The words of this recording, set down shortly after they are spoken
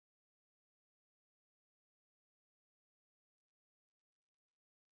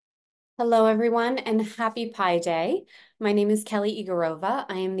Hello, everyone, and happy Pi Day. My name is Kelly Igorova.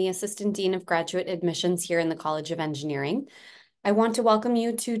 I am the Assistant Dean of Graduate Admissions here in the College of Engineering. I want to welcome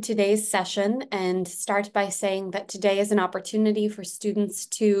you to today's session and start by saying that today is an opportunity for students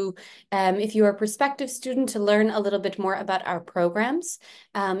to, if you are a prospective student, to learn a little bit more about our programs.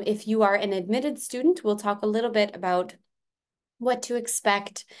 If you are an admitted student, we'll talk a little bit about what to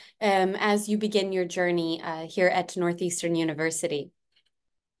expect as you begin your journey here at Northeastern University.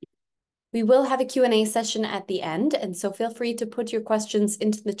 We will have a Q&A session at the end, and so feel free to put your questions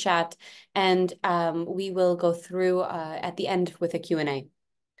into the chat, and we will go through at the end with a Q&A.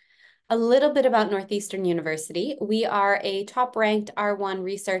 A little bit about Northeastern University. We are a top-ranked R1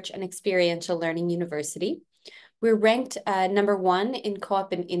 research and experiential learning university. We're ranked #1 in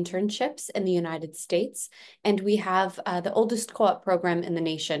co-op and internships in the United States, and we have the oldest co-op program in the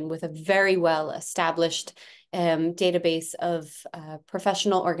nation with a very well-established database of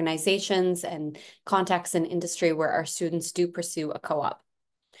professional organizations and contacts in industry where our students do pursue a co-op.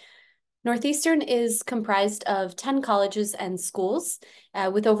 Northeastern is comprised of 10 colleges and schools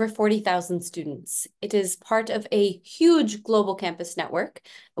with over 40,000 students. It is part of a huge global campus network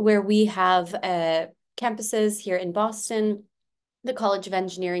where we have campuses here in Boston. The College of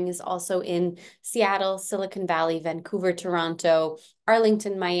Engineering is also in Seattle, Silicon Valley, Vancouver, Toronto,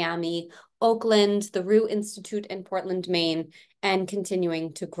 Arlington, Miami, Oakland, the Roux Institute in Portland, Maine, and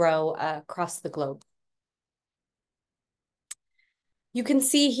continuing to grow across the globe. You can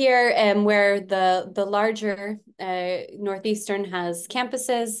see here where the larger Northeastern has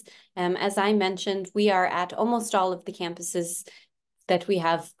campuses. As I mentioned, we are at almost all of the campuses that we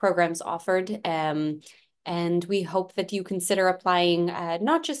have programs offered. And we hope that you consider applying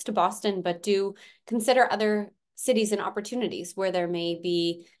not just to Boston, but do consider other cities and opportunities where there may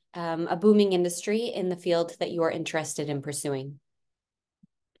be a booming industry in the field that you are interested in pursuing.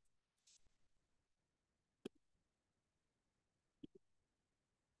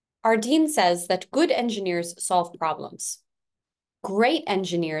 Our dean says that good engineers solve problems, great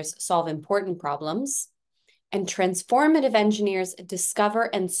engineers solve important problems, and transformative engineers discover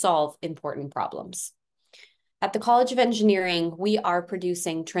and solve important problems. At the College of Engineering, we are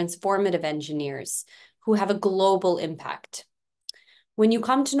producing transformative engineers who have a global impact. When you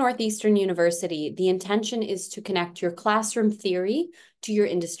come to Northeastern University, the intention is to connect your classroom theory to your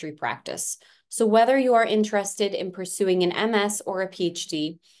industry practice. So whether you are interested in pursuing an MS or a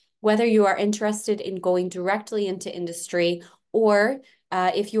PhD, whether you are interested in going directly into industry, or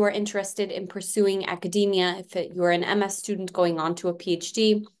if you are interested in pursuing academia, if you're an MS student going on to a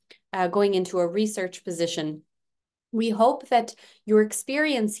PhD, going into a research position, we hope that your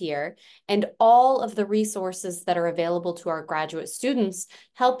experience here and all of the resources that are available to our graduate students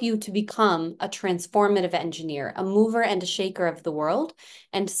help you to become a transformative engineer, a mover and a shaker of the world,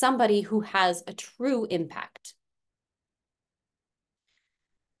 and somebody who has a true impact.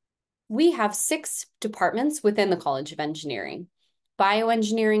 We have 6 departments within the College of Engineering: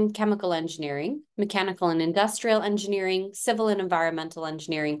 bioengineering, chemical engineering, mechanical and industrial engineering, civil and environmental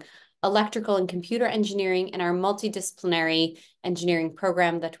engineering, electrical and computer engineering, and our multidisciplinary engineering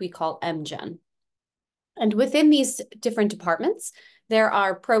program that we call MGen. And within these different departments, there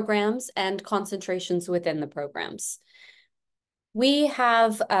are programs and concentrations within the programs. We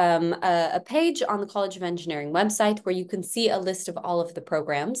have a page on the College of Engineering website where you can see a list of all of the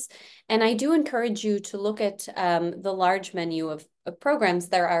programs. And I do encourage you to look at the large menu of programs.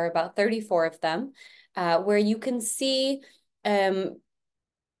 There are about 34 of them, where you can see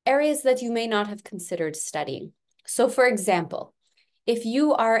areas that you may not have considered studying. So for example, if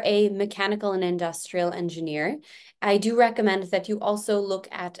you are a mechanical and industrial engineer, I do recommend that you also look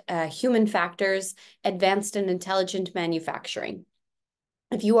at human factors, advanced and intelligent manufacturing.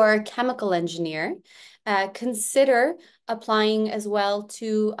 If you are a chemical engineer, consider applying as well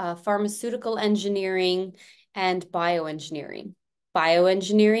to pharmaceutical engineering and bioengineering.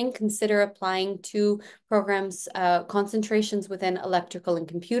 Bioengineering, consider applying to programs, concentrations within electrical and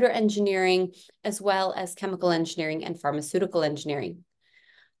computer engineering, as well as chemical engineering and pharmaceutical engineering.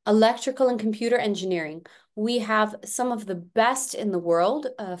 Electrical and computer engineering, we have some of the best in the world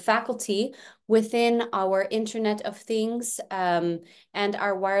faculty within our Internet of Things and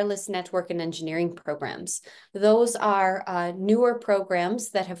our wireless network and engineering programs. Those are newer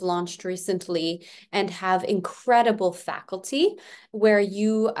programs that have launched recently and have incredible faculty where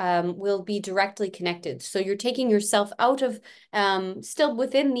you will be directly connected. So you're taking yourself out of still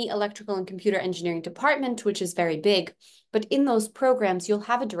within the electrical and computer engineering department, which is very big, but in those programs, you'll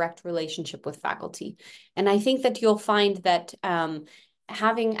have a direct relationship with faculty. And I think that you'll find that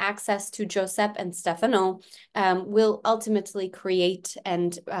having access to Josep and Stefano will ultimately create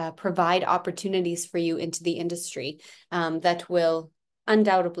and provide opportunities for you into the industry that will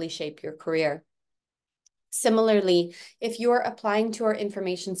undoubtedly shape your career. Similarly, if you're applying to our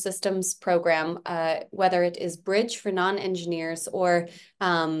information systems program, whether it is Bridge for non-engineers or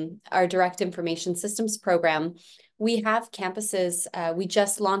our direct information systems program, we have campuses. We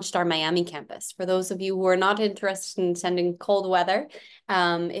just launched our Miami campus. For those of you who are not interested in attending cold weather,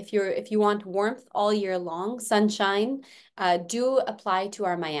 if you want warmth all year long, sunshine, do apply to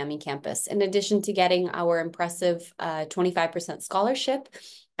our Miami campus. In addition to getting our impressive 25% scholarship,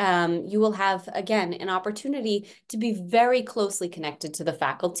 you will have, again, an opportunity to be very closely connected to the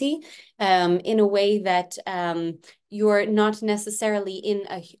faculty in a way that you're not necessarily in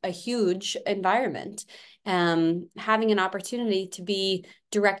a huge environment. Having an opportunity to be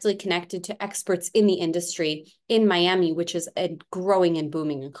directly connected to experts in the industry in Miami, which is a growing and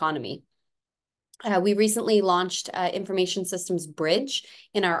booming economy. We recently launched Information Systems Bridge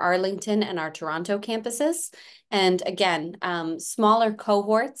in our Arlington and our Toronto campuses. And again, smaller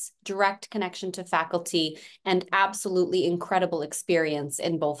cohorts, direct connection to faculty, and absolutely incredible experience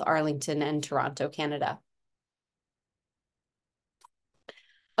in both Arlington and Toronto, Canada.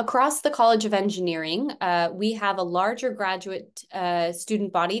 Across the College of Engineering, we have a larger graduate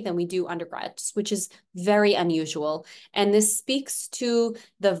student body than we do undergrads, which is very unusual. And this speaks to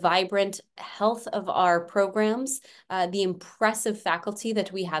the vibrant health of our programs, the impressive faculty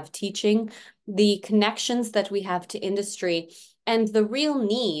that we have teaching, the connections that we have to industry, and the real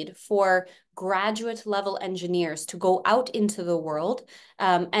need for graduate level engineers to go out into the world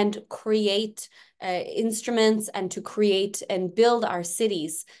and create instruments and to create and build our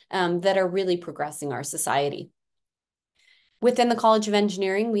cities that are really progressing our society. Within the College of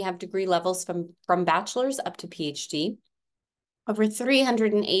Engineering, we have degree levels from bachelor's up to PhD. Over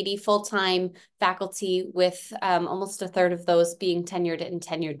 380 full-time faculty, with almost a third of those being tenured and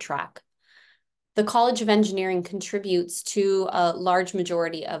tenured track. The College of Engineering contributes to a large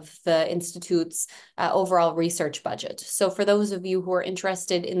majority of the Institute's overall research budget. So for those of you who are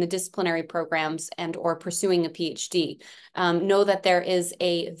interested in the disciplinary programs and or pursuing a PhD, know that there is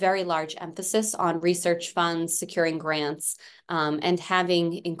a very large emphasis on research funds, securing grants, and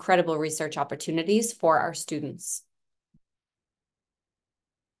having incredible research opportunities for our students.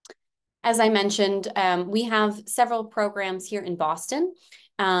 As I mentioned, we have several programs here in Boston.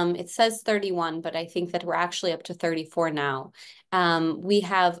 It says 31, but I think that we're actually up to 34 now. We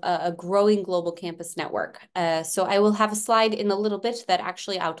have a growing global campus network. So I will have a slide in a little bit that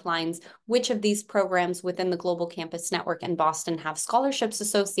actually outlines which of these programs within the global campus network in Boston have scholarships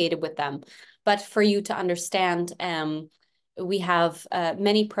associated with them. But for you to understand, we have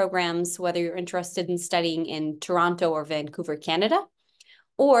many programs, whether you're interested in studying in Toronto or Vancouver, Canada,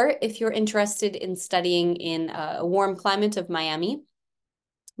 or if you're interested in studying in a warm climate of Miami,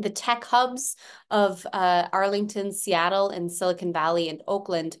 the tech hubs of Arlington, Seattle, and Silicon Valley and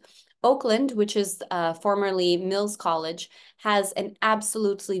Oakland. Oakland, which is formerly Mills College, has an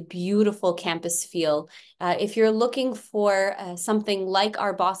absolutely beautiful campus feel. If you're looking for something like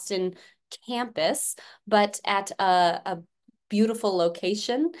our Boston campus, but at a beautiful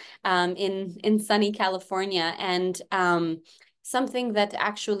location in sunny California, and something that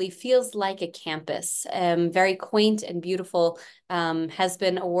actually feels like a campus, very quaint and beautiful, has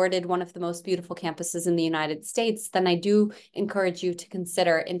been awarded one of the most beautiful campuses in the United States, then I do encourage you to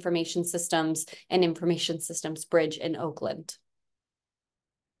consider Information Systems and Information Systems Bridge in Oakland.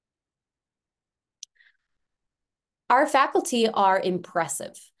 Our faculty are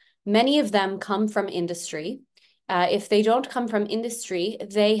impressive. Many of them come from industry. If they don't come from industry,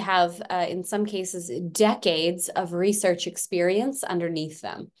 they have, in some cases, decades of research experience underneath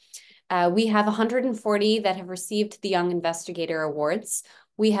them. We have 140 that have received the Young Investigator Awards.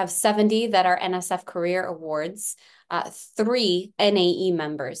 We have 70 that are NSF Career Awards, 3 NAE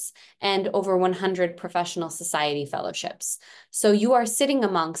members, and over 100 professional society fellowships. So you are sitting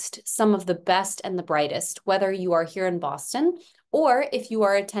amongst some of the best and the brightest, whether you are here in Boston or if you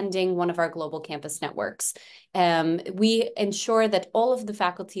are attending one of our global campus networks. We ensure that all of the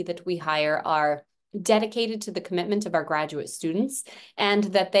faculty that we hire are dedicated to the commitment of our graduate students, and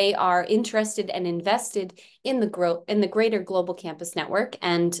that they are interested and invested in the greater global campus network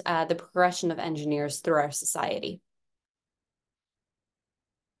and the progression of engineers through our society.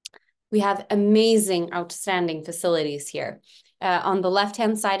 We have amazing, outstanding facilities here. On the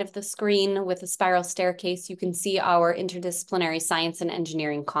left-hand side of the screen with a spiral staircase, you can see our interdisciplinary science and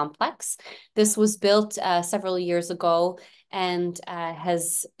engineering complex. This was built several years ago and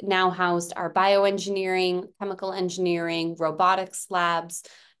has now housed our bioengineering, chemical engineering, robotics labs.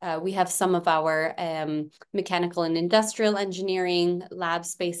 We have some of our mechanical and industrial engineering lab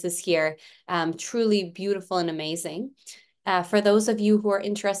spaces here, truly beautiful and amazing. For those of you who are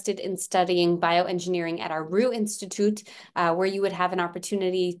interested in studying bioengineering at our Roux Institute, where you would have an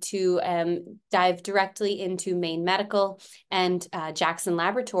opportunity to dive directly into Maine Medical and Jackson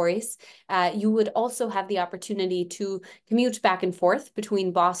Laboratories, you would also have the opportunity to commute back and forth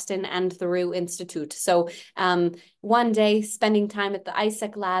between Boston and the Roux Institute. So one day spending time at the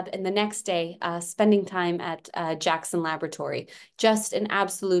ISEC lab and the next day spending time at Jackson Laboratory. Just an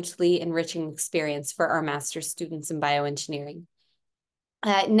absolutely enriching experience for our master's students in bioengineering.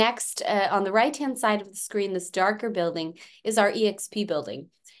 Next, on the right-hand side of the screen, this darker building is our EXP building.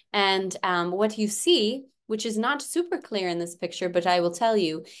 And what you see, which is not super clear in this picture, but I will tell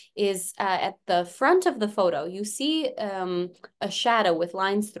you, is at the front of the photo, you see a shadow with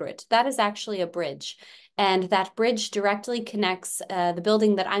lines through it. That is actually a bridge. And that bridge directly connects the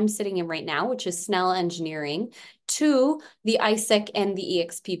building that I'm sitting in right now, which is Snell Engineering, to the ISEC and the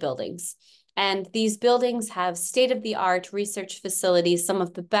EXP buildings. And these buildings have state-of-the-art research facilities, some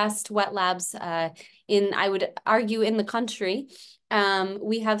of the best wet labs I would argue, in the country.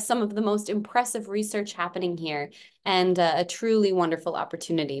 We have some of the most impressive research happening here and a truly wonderful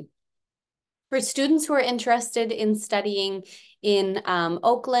opportunity. For students who are interested in studying in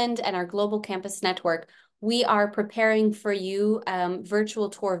Oakland and our Global Campus Network, we are preparing for you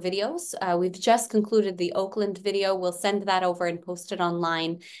virtual tour videos. We've just concluded the Oakland video. We'll send that over and post it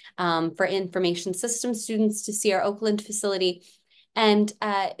online for information systems students to see our Oakland facility. And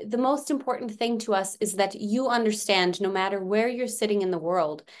the most important thing to us is that you understand, no matter where you're sitting in the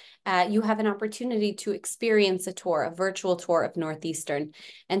world, you have an opportunity to experience a tour, a virtual tour of Northeastern.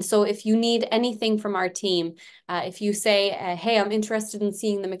 And so if you need anything from our team, if you say, hey, I'm interested in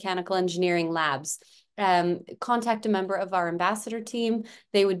seeing the mechanical engineering labs, contact a member of our ambassador team.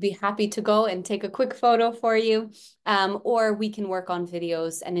 They would be happy to go and take a quick photo for you, or we can work on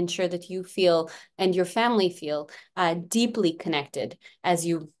videos and ensure that you feel and your family feel deeply connected as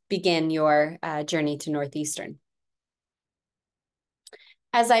you begin your journey to Northeastern.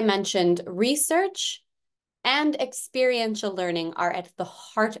 As I mentioned, research and experiential learning are at the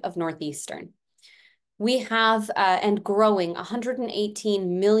heart of Northeastern. We have, and growing, $118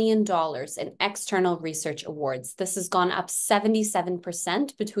 million in external research awards. This has gone up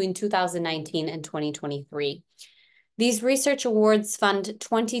 77% between 2019 and 2023. These research awards fund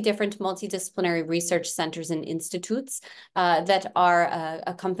 20 different multidisciplinary research centers and institutes that are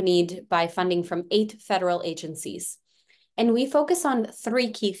accompanied by funding from 8 federal agencies. And we focus on 3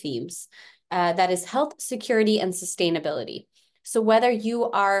 key themes. That is health, security, and sustainability. So whether you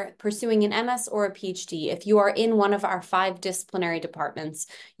are pursuing an MS or a PhD, if you are in one of our 5 disciplinary departments,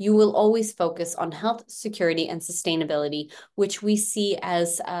 you will always focus on health, security, and sustainability, which we see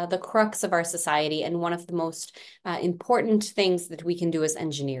as the crux of our society and one of the most important things that we can do as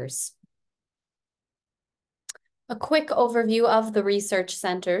engineers. A quick overview of the research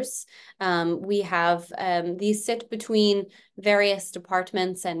centers. We have, these sit between various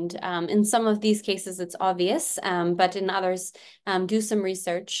departments, and in some of these cases it's obvious, but in others do some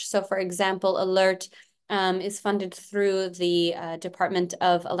research. So for example, ALERT is funded through the Department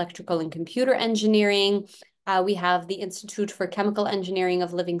of Electrical and Computer Engineering. We have the Institute for Chemical Engineering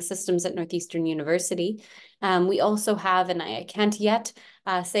of Living Systems at Northeastern University. We also have, and I can't yet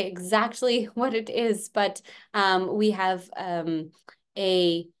say exactly what it is, but we have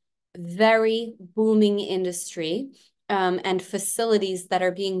a very booming industry and facilities that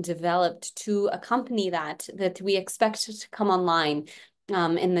are being developed to accompany that we expect to come online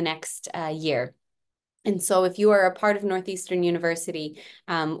in the next year. And so if you are a part of Northeastern University,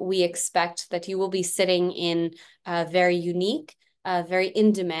 we expect that you will be sitting in a very unique, very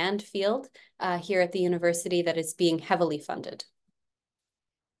in-demand field here at the university that is being heavily funded.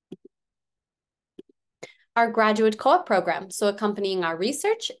 Our graduate co-op program, so accompanying our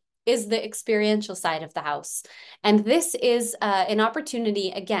research, is the experiential side of the house. And this is an opportunity,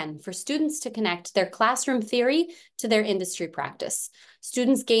 again, for students to connect their classroom theory to their industry practice.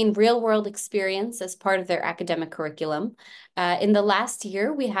 Students gain real-world experience as part of their academic curriculum. In the last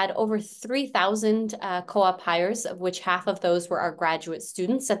year, we had over 3,000 co-op hires, of which half of those were our graduate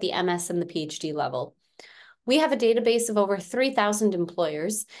students at the MS and the PhD level. We have a database of over 3,000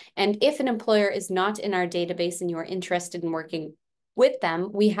 employers, and if an employer is not in our database and you are interested in working With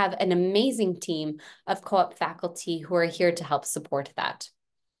them, we have an amazing team of co-op faculty who are here to help support that.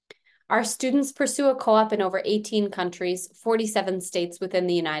 Our students pursue a co-op in over 18 countries, 47 states within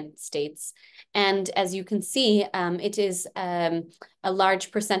the United States. And as you can see, it is a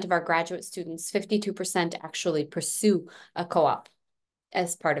large percent of our graduate students, 52% actually pursue a co-op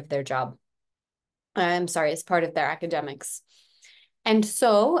as part of their job. As part of their academics. And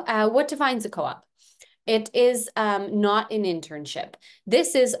so what defines a co-op? It is not an internship.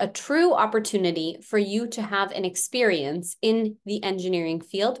 This is a true opportunity for you to have an experience in the engineering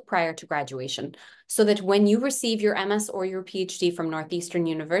field prior to graduation, so that when you receive your MS or your PhD from Northeastern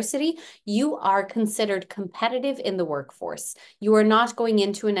University, you are considered competitive in the workforce. You are not going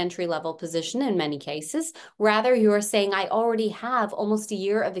into an entry-level position in many cases. Rather, you are saying, I already have almost a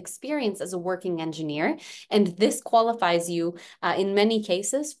year of experience as a working engineer, and this qualifies you in many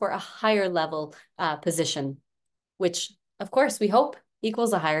cases for a higher level position, which of course we hope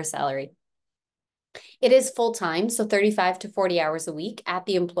equals a higher salary. It is full-time, so 35 to 40 hours a week at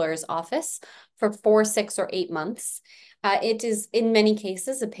the employer's office for 4, 6, or 8 months. It is in many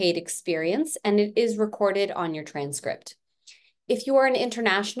cases a paid experience, and it is recorded on your transcript. If you are an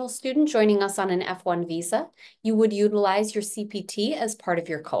international student joining us on an F1 visa, you would utilize your CPT as part of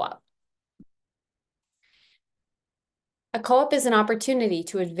your co-op. A co-op is an opportunity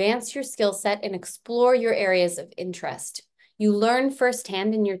to advance your skill set and explore your areas of interest. You learn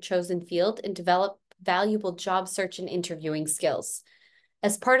firsthand in your chosen field and develop valuable job search and interviewing skills.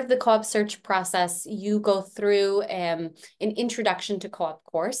 As part of the co-op search process, you go through an introduction to co-op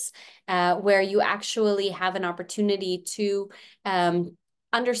course where you actually have an opportunity to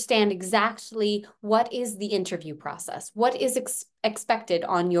understand exactly what is the interview process, what is expected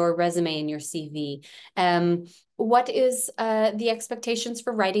on your resume and your CV, what is the expectations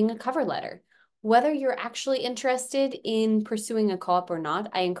for writing a cover letter. Whether you're actually interested in pursuing a co-op or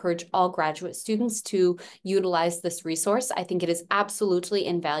not, I encourage all graduate students to utilize this resource. I think it is absolutely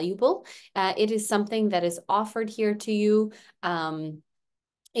invaluable. It is something that is offered here to you.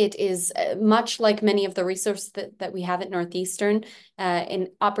 It is much like many of the resources that we have at Northeastern, an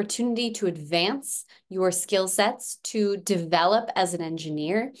opportunity to advance your skill sets, to develop as an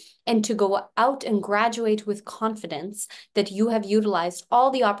engineer, and to go out and graduate with confidence that you have utilized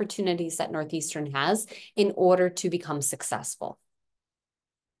all the opportunities that Northeastern has in order to become successful.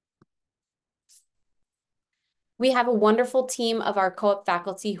 We have a wonderful team of our co-op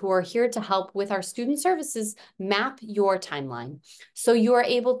faculty who are here to help with our student services map your timeline. So you are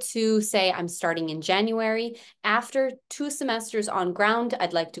able to say, I'm starting in January. After 2 semesters on ground,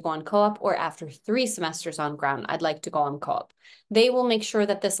 I'd like to go on co-op, or after 3 semesters on ground, I'd like to go on co-op. They will make sure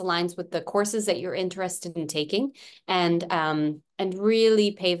that this aligns with the courses that you're interested in taking and really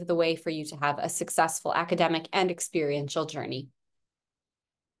pave the way for you to have a successful academic and experiential journey.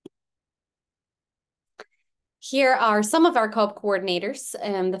 Here are some of our co-op coordinators.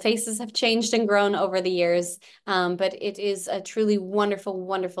 The faces have changed and grown over the years, but it is a truly wonderful,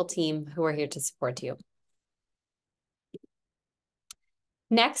 wonderful team who are here to support you.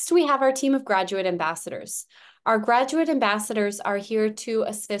 Next, we have our team of graduate ambassadors. Our graduate ambassadors are here to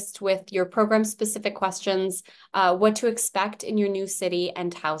assist with your program-specific questions, what to expect in your new city,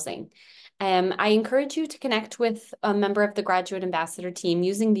 and housing. I encourage you to connect with a member of the graduate ambassador team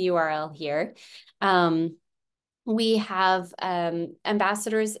using the URL here. We have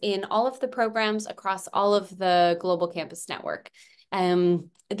ambassadors in all of the programs across all of the Global Campus Network.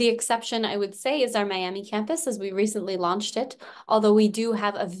 The exception, I would say, is our Miami campus, as we recently launched it, although we do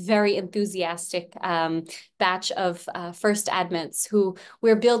have a very enthusiastic batch of first admits who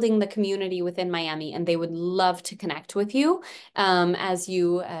we're building the community within Miami, and they would love to connect with you as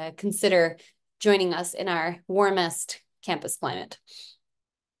you consider joining us in our warmest campus climate.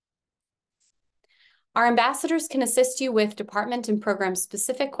 Our ambassadors can assist you with department and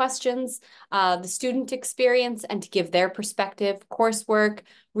program-specific questions, the student experience, and to give their perspective, coursework,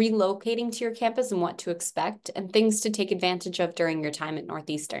 relocating to your campus and what to expect, and things to take advantage of during your time at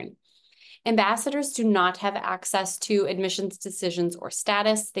Northeastern. Ambassadors do not have access to admissions decisions or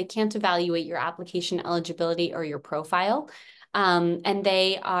status. They can't evaluate your application eligibility or your profile. And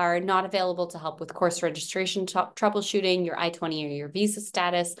they are not available to help with course registration troubleshooting, your I-20 or your visa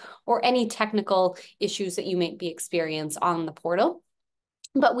status, or any technical issues that you may be experiencing on the portal.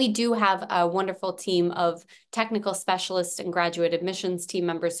 But we do have a wonderful team of technical specialists and graduate admissions team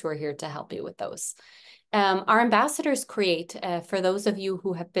members who are here to help you with those. Our ambassadors create, for those of you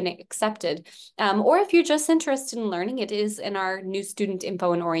who have been accepted, or if you're just interested in learning, it is in our new student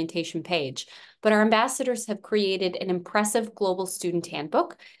info and orientation page. But our ambassadors have created an impressive global student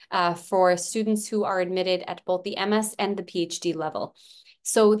handbook for students who are admitted at both the MS and the PhD level.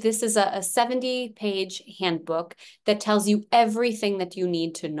 So this is a 70-page handbook that tells you everything that you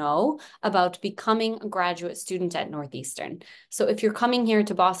need to know about becoming a graduate student at Northeastern. So if you're coming here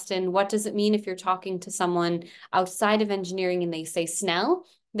to Boston, what does it mean if you're talking to someone outside of engineering and they say Snell?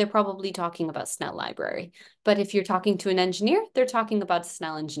 They're probably talking about Snell Library. But if you're talking to an engineer, they're talking about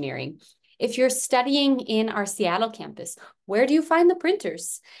Snell Engineering. If you're studying in our Seattle campus, where do you find the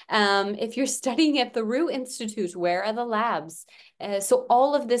printers? If you're studying at the Roux Institute, where are the labs? So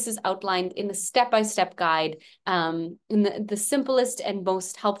all of this is outlined in a step-by-step guide in the simplest and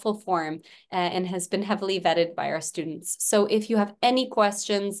most helpful form and has been heavily vetted by our students. So if you have any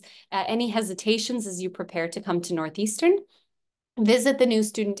questions, any hesitations as you prepare to come to Northeastern, visit the new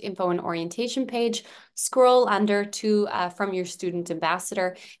student info and orientation page, scroll under to from your student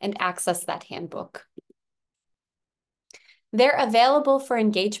ambassador and access that handbook. They're available for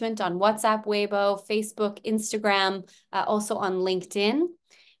engagement on WhatsApp, Weibo, Facebook, Instagram, also on LinkedIn.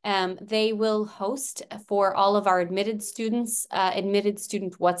 They will host for all of our admitted student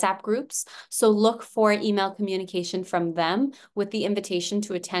WhatsApp groups. So look for email communication from them with the invitation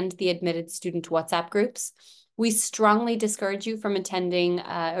to attend the admitted student WhatsApp groups. We strongly discourage you from attending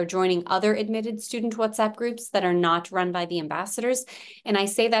or joining other admitted student WhatsApp groups that are not run by the ambassadors. And I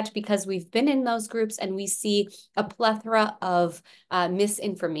say that because we've been in those groups and we see a plethora of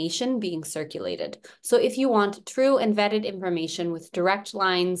misinformation being circulated. So if you want true and vetted information with direct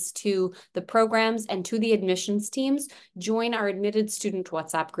lines to the programs and to the admissions teams, join our admitted student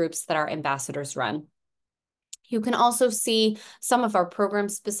WhatsApp groups that our ambassadors run. You can also see some of our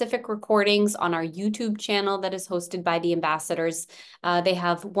program-specific recordings on our YouTube channel that is hosted by the ambassadors. They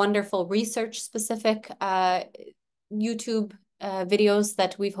have wonderful research-specific YouTube videos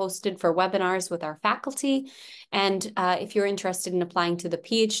that we've hosted for webinars with our faculty. And if you're interested in applying to the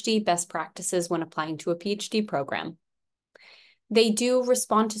PhD, best practices when applying to a PhD program. They do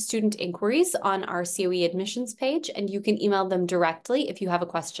respond to student inquiries on our COE admissions page, and you can email them directly if you have a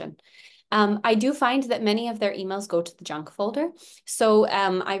question. I do find that many of their emails go to the junk folder. So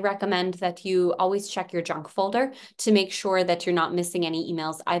I recommend that you always check your junk folder to make sure that you're not missing any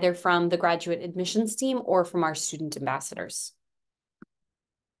emails either from the graduate admissions team or from our student ambassadors.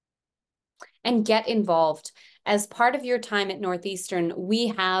 And get involved. As part of your time at Northeastern, we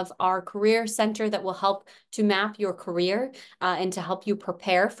have our career center that will help to map your career and to help you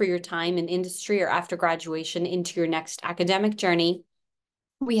prepare for your time in industry or after graduation into your next academic journey.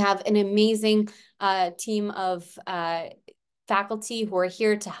 We have an amazing team of faculty who are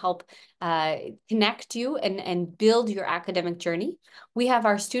here to help connect you and build your academic journey. We have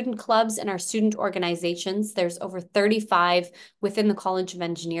our student clubs and our student organizations. There's over 35 within the College of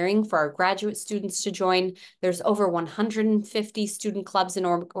Engineering for our graduate students to join. There's over 150 student clubs and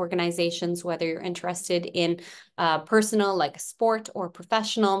organizations, whether you're interested in personal, like sport, or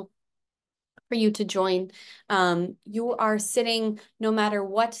professional, for you to join. You are sitting, no matter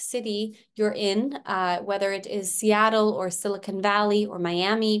what city you're in, whether it is Seattle or Silicon Valley or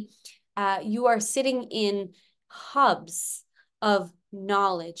Miami, you are sitting in hubs of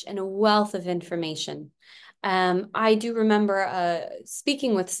knowledge and a wealth of information. I do remember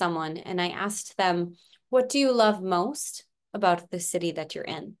speaking with someone and I asked them, what do you love most about the city that you're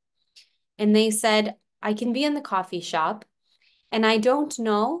in? And they said, I can be in the coffee shop and I don't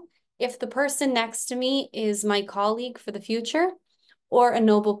know if the person next to me is my colleague for the future or a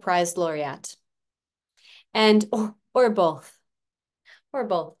Nobel Prize laureate, and or both, or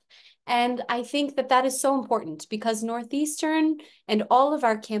both. And I think that that is so important because Northeastern and all of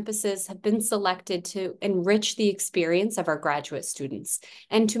our campuses have been selected to enrich the experience of our graduate students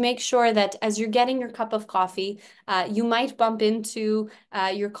and to make sure that as you're getting your cup of coffee, you might bump into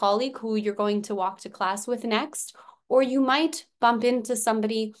your colleague who you're going to walk to class with next, or you might bump into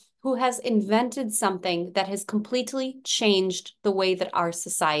somebody who has invented something that has completely changed the way that our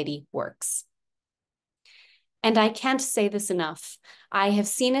society works. And I can't say this enough. I have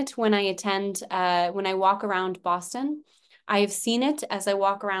seen it when I attend, when I walk around Boston. I have seen it as I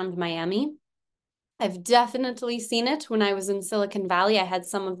walk around Miami. I've definitely seen it when I was in Silicon Valley. I had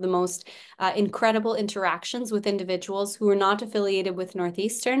some of the most incredible interactions with individuals who were not affiliated with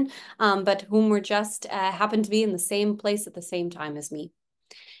Northeastern, but whom were just happened to be in the same place at the same time as me.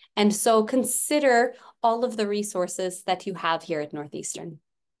 And so consider all of the resources that you have here at Northeastern.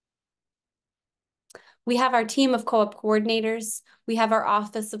 We have our team of co-op coordinators. We have our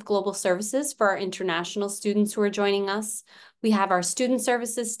Office of Global Services for our international students who are joining us. We have our Student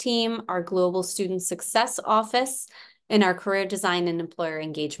Services team, our Global Student Success Office, and our Career Design and Employer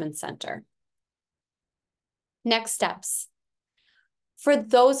Engagement Center. Next steps. For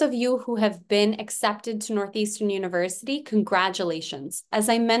those of you who have been accepted to Northeastern University, congratulations. As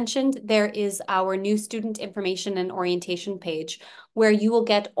I mentioned, there is our new student information and orientation page where you will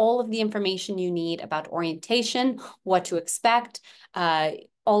get all of the information you need about orientation, what to expect.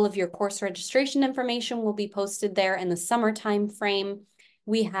 All of your course registration information will be posted there in the summer time frame.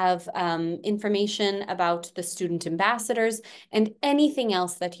 We have information about the student ambassadors and anything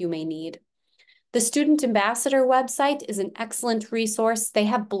else that you may need. The Student Ambassador website is an excellent resource. They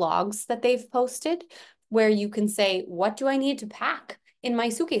have blogs that they've posted where you can say, what do I need to pack in my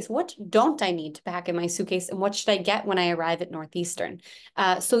suitcase? What don't I need to pack in my suitcase? And what should I get when I arrive at Northeastern?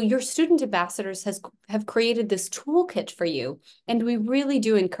 So your student ambassadors have created this toolkit for you, and we really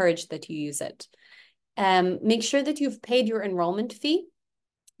do encourage that you use it. Make sure that you've paid your enrollment fee.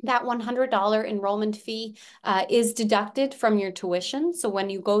 That $100 enrollment fee is deducted from your tuition. So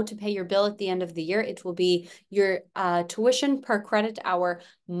when you go to pay your bill at the end of the year, it will be your tuition per credit hour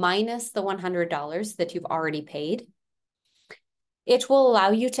minus the $100 that you've already paid. It will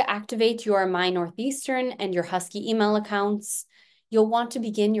allow you to activate your My Northeastern and your Husky email accounts. You'll want to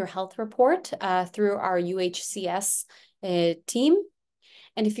begin your health report through our UHCS team.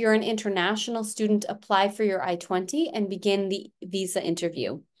 And if you're an international student, apply for your I-20 and begin the visa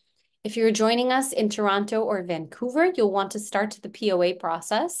interview. If you're joining us in Toronto or Vancouver, you'll want to start the POA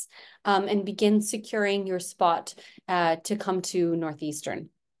process and begin securing your spot to come to Northeastern.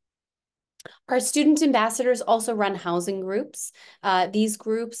 Our student ambassadors also run housing groups. These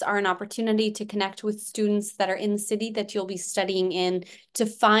groups are an opportunity to connect with students that are in the city that you'll be studying in, to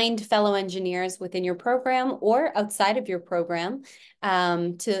find fellow engineers within your program or outside of your program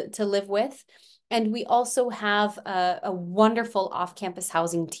to live with. And we also have a wonderful off-campus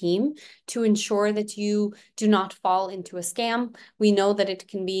housing team to ensure that you do not fall into a scam. We know that it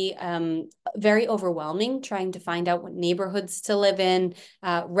can be very overwhelming trying to find out what neighborhoods to live in,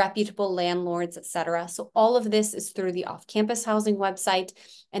 reputable landlords, etc. So all of this is through the off-campus housing website,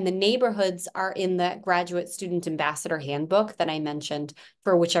 and the neighborhoods are in the Graduate Student Ambassador Handbook that I mentioned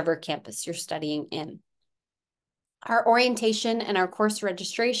for whichever campus you're studying in. Our orientation and our course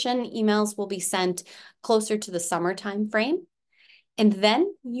registration emails will be sent closer to the summer time frame. And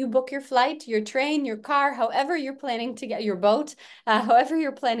then you book your flight, your train, your car, however you're planning to get your boat, however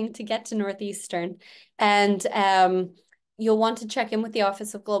you're planning to get to Northeastern. And you'll want to check in with the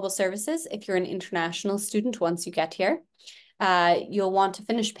Office of Global Services if you're an international student once you get here. You'll want to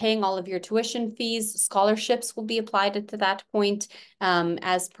finish paying all of your tuition fees. Scholarships will be applied to that point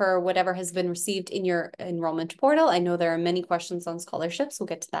as per whatever has been received in your enrollment portal. I know there are many questions on scholarships. We'll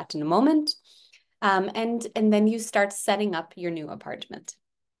get to that in a moment. And then you start setting up your new apartment.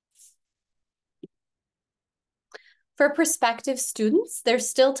 For prospective students, there's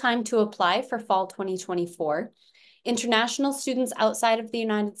still time to apply for fall 2024. International students outside of the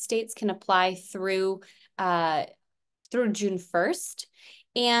United States can apply through June 1st,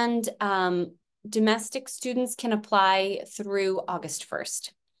 and domestic students can apply through August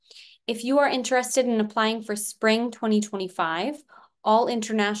 1st. If you are interested in applying for spring 2025, all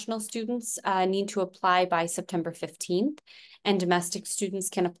international students need to apply by September 15th, and domestic students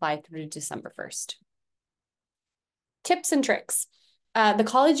can apply through December 1st. Tips and tricks. The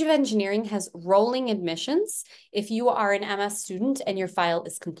College of Engineering has rolling admissions if you are an MS student and your file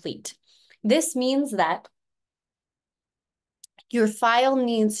is complete. This means that your file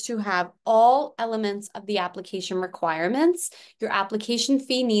needs to have all elements of the application requirements. Your application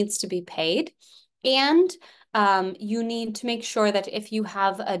fee needs to be paid. And you need to make sure that if you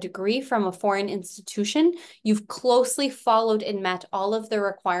have a degree from a foreign institution, you've closely followed and met all of the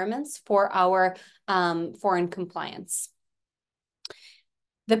requirements for our foreign compliance.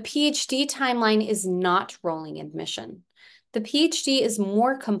 The PhD timeline is not rolling admission. The PhD is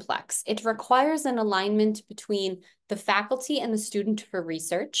more complex. It requires an alignment between the faculty and the student for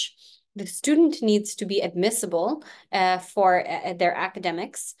research. The student needs to be admissible for their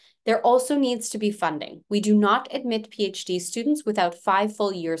academics. There also needs to be funding. We do not admit PhD students without 5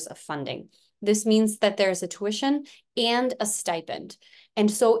 full years of funding. This means that there's a tuition and a stipend.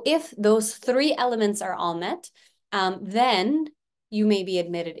 And so if those 3 elements are all met, then you may be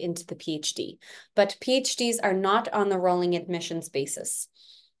admitted into the PhD. But PhDs are not on the rolling admissions basis.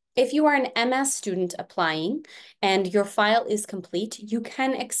 If you are an MS student applying and your file is complete, you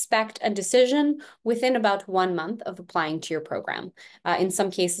can expect a decision within about 1 month of applying to your program. In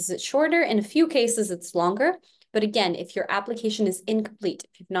some cases, it's shorter. In a few cases, it's longer. But again, if your application is incomplete,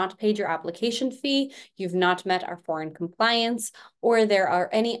 if you've not paid your application fee, you've not met our foreign compliance, or there are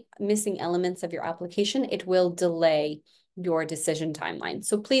any missing elements of your application, it will delay your decision timeline.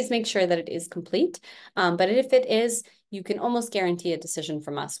 So please make sure that it is complete. But if it is, you can almost guarantee a decision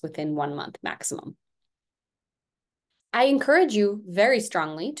from us within 1 month maximum. I encourage you very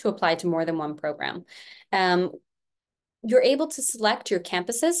strongly to apply to more than one program. You're able to select your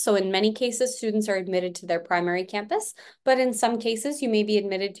campuses. So in many cases, students are admitted to their primary campus, but in some cases, you may be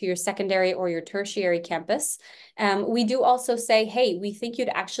admitted to your secondary or your tertiary campus. We do also say, hey, we think you'd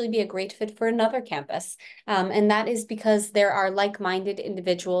actually be a great fit for another campus. And that is because there are like-minded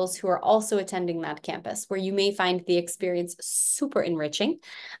individuals who are also attending that campus, where you may find the experience super enriching.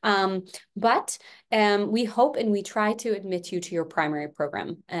 But we hope and we try to admit you to your primary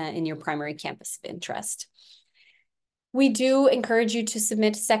program in your primary campus of interest. We do encourage you to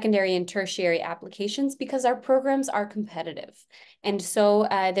submit secondary and tertiary applications because our programs are competitive. And so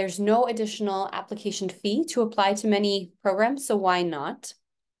there's no additional application fee to apply to many programs, so why not?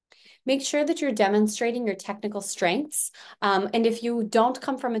 Make sure that you're demonstrating your technical strengths. And if you don't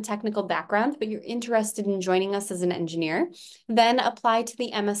come from a technical background, but you're interested in joining us as an engineer, then apply to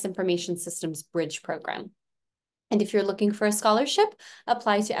the MS Information Systems Bridge program. And if you're looking for a scholarship,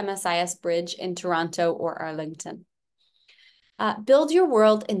 apply to MSIS Bridge in Toronto or Arlington. Build your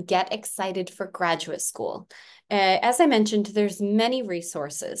world and get excited for graduate school. As I mentioned, there's many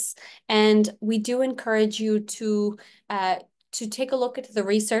resources, and we do encourage you to take a look at the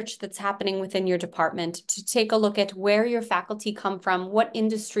research that's happening within your department, to take a look at where your faculty come from, what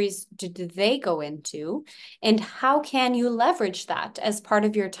industries do they go into, and how can you leverage that as part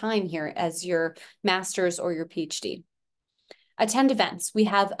of your time here as your master's or your PhD. Attend events. We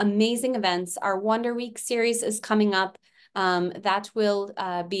have amazing events. Our Wonder Week series is coming up. That will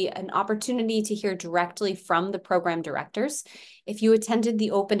be an opportunity to hear directly from the program directors. If you attended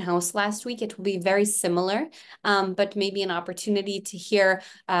the open house last week, it will be very similar, but maybe an opportunity to hear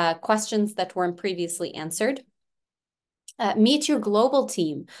questions that weren't previously answered. Meet your global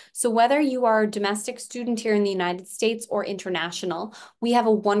team. So whether you are a domestic student here in the United States or international, we have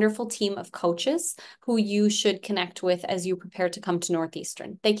a wonderful team of coaches who you should connect with as you prepare to come to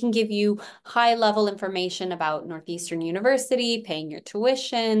Northeastern. They can give you high-level information about Northeastern University, paying your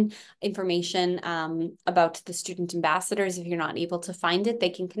tuition, information about the student ambassadors. If you're not able to find it, they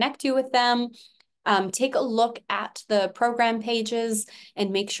can connect you with them. Take a look at the program pages and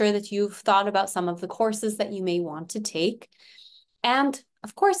make sure that you've thought about some of the courses that you may want to take. And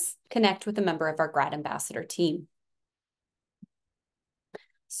of course, connect with a member of our grad ambassador team.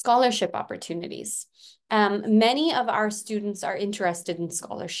 Scholarship opportunities. Many of our students are interested in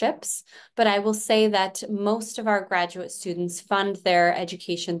scholarships, but I will say that most of our graduate students fund their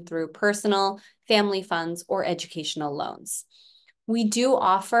education through personal, family funds, or educational loans. We do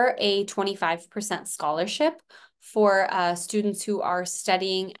offer a 25% scholarship for students who are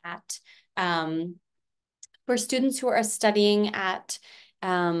studying at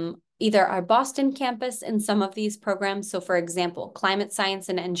either our Boston campus in some of these programs. So for example, climate science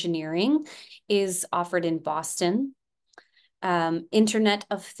and engineering is offered in Boston. Internet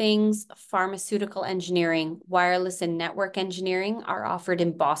of Things, pharmaceutical engineering, wireless and network engineering are offered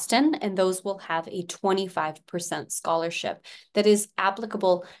in Boston, and those will have a 25% scholarship that is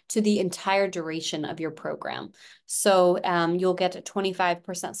applicable to the entire duration of your program. So you'll get a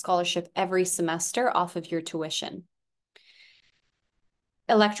 25% scholarship every semester off of your tuition.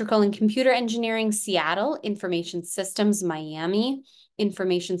 Electrical and computer engineering, Seattle, information systems, Miami,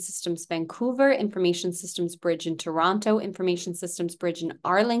 information systems, Vancouver, information systems bridge in Toronto, information systems bridge in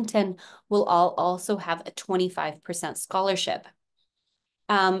Arlington will all also have a 25% scholarship.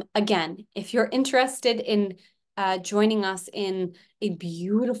 Again, if you're interested in joining us in a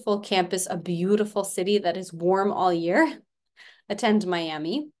beautiful campus, a beautiful city that is warm all year, attend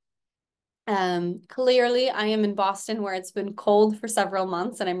Miami. Clearly I am in Boston where it's been cold for several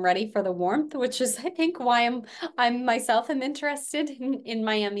months and I'm ready for the warmth, which is I think why I'm myself am interested in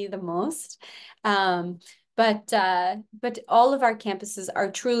Miami the most. But all of our campuses are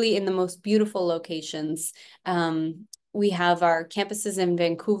truly in the most beautiful locations. We have our campuses in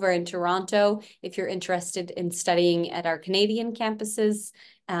Vancouver and Toronto if you're interested in studying at our Canadian campuses.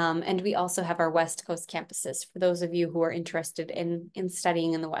 And we also have our West Coast campuses for those of you who are interested in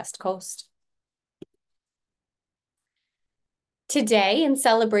studying in the West Coast. Today, in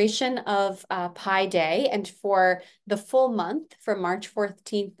celebration of Pi Day and for the full month from March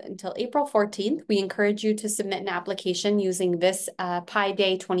 14th until April 14th, we encourage you to submit an application using this Pi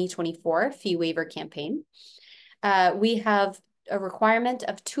Day 2024 fee waiver campaign. We have a requirement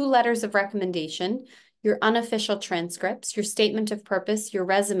of 2 letters of recommendation, your unofficial transcripts, your statement of purpose, your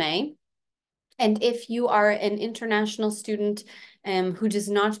resume. And if you are an international student who does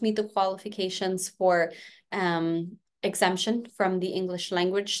not meet the qualifications for exemption from the English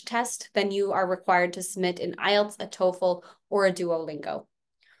language test, then you are required to submit an IELTS, a TOEFL, or a Duolingo.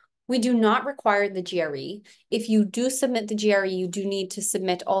 We do not require the GRE. If you do submit the GRE, you do need to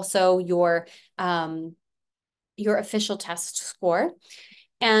submit also your official test score.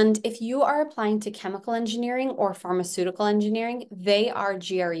 And if you are applying to chemical engineering or pharmaceutical engineering, they are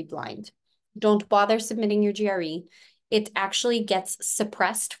GRE blind. Don't bother submitting your GRE. It actually gets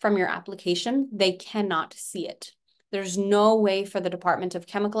suppressed from your application. They cannot see it. There's no way for the Department of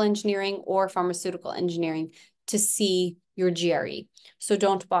Chemical Engineering or Pharmaceutical Engineering to see your GRE. So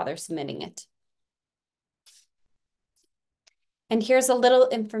don't bother submitting it. And here's a little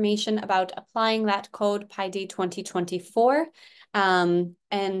information about applying that code PIDAY 2024, and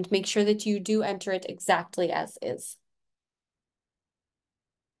make sure that you do enter it exactly as is.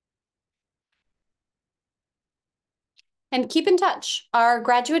 And keep in touch. Our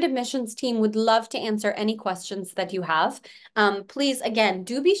graduate admissions team would love to answer any questions that you have. Please, again,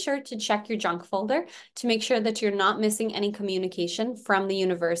 do be sure to check your junk folder to make sure that you're not missing any communication from the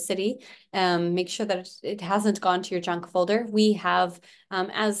university. Make sure that it hasn't gone to your junk folder. We have,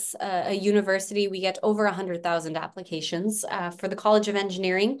 as a university, we get over 100,000 applications. For the College of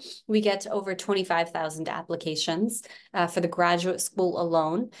Engineering, we get over 25,000 applications for the graduate school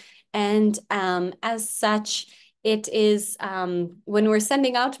alone. And as such, it is when we're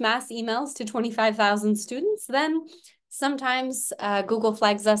sending out mass emails to 25,000 students, then sometimes Google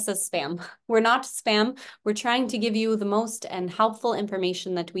flags us as spam. We're not spam. We're trying to give you the most and helpful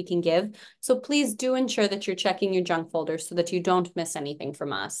information that we can give. So please do ensure that you're checking your junk folder so that you don't miss anything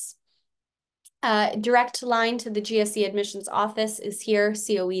from us. Direct line to the GSE admissions office is here,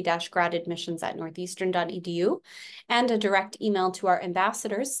 coe-gradadmissions@northeastern.edu, and a direct email to our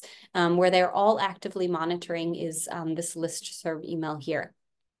ambassadors, where they're all actively monitoring is this listserv email here.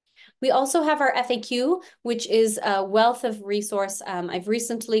 We also have our FAQ, which is a wealth of resource. I've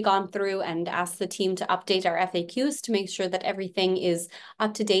recently gone through and asked the team to update our FAQs to make sure that everything is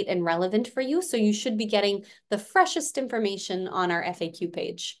up to date and relevant for you. So you should be getting the freshest information on our FAQ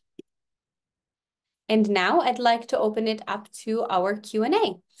page. And now I'd like to open it up to our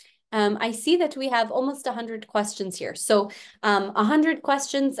Q&A. I see that we have almost 100 questions here. So 100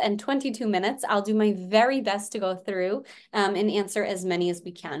 questions and 22 minutes. I'll do my very best to go through and answer as many as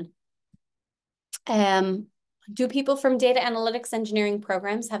we can. Do people from data analytics engineering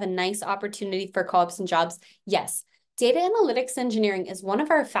programs have a nice opportunity for co-ops and jobs? Yes. Data analytics engineering is one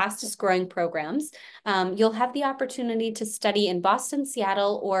of our fastest growing programs. You'll have the opportunity to study in Boston,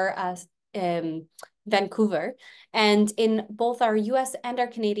 Seattle, or Vancouver. And in both our US and our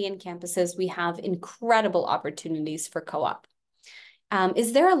Canadian campuses, we have incredible opportunities for co-op.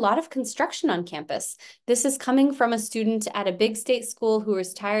 Is there a lot of construction on campus? This is coming from a student at a big state school who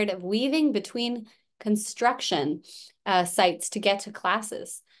is tired of weaving between construction sites to get to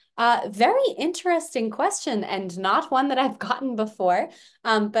classes. Very interesting question and not one that I've gotten before,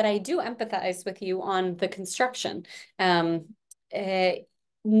 but I do empathize with you on the construction.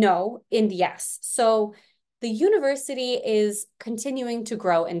 No and yes. So the university is continuing to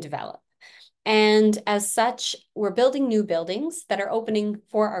grow and develop. And as such, we're building new buildings that are opening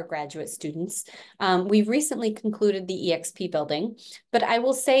for our graduate students. We've recently concluded the EXP building, but I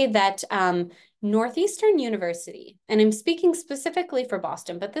will say that Northeastern University, and I'm speaking specifically for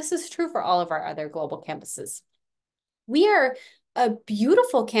Boston, but this is true for all of our other global campuses. We are a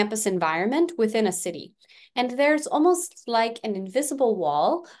beautiful campus environment within a city. And there's almost like an invisible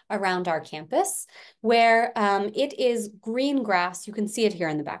wall around our campus where it is green grass. You can see it here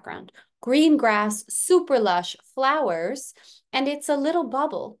in the background. Green grass, super lush flowers, and it's a little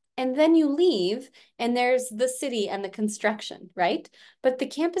bubble. And then you leave and there's the city and the construction, right? But the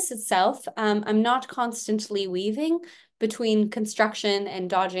campus itself, I'm not constantly weaving between construction and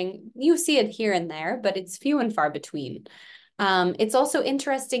dodging. You see it here and there, but it's few and far between. It's also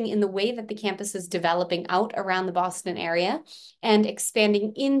interesting in the way that the campus is developing out around the Boston area and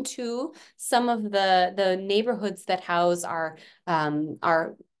expanding into some of the neighborhoods that house our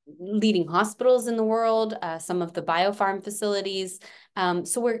leading hospitals in the world, some of the biopharm facilities.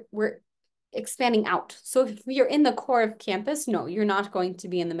 So we're expanding out. So if you're in the core of campus, no, you're not going to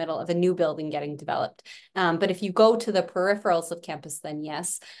be in the middle of a new building getting developed. But if you go to the peripherals of campus, then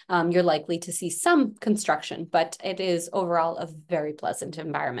yes, you're likely to see some construction, but it is overall a very pleasant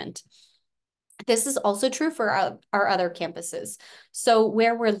environment. This is also true for our other campuses. So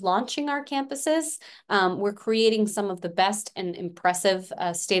where we're launching our campuses, we're creating some of the best and impressive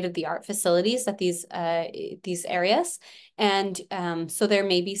state-of-the-art facilities at these areas. And so there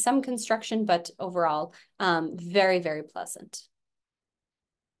may be some construction, but overall, very, very pleasant.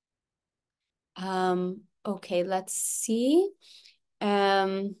 Okay, let's see.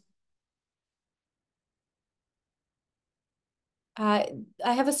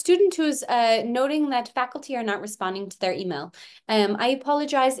 I have a student who's noting that faculty are not responding to their email. I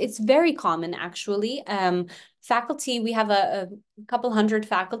apologize. It's very common, actually. Faculty, we have a couple hundred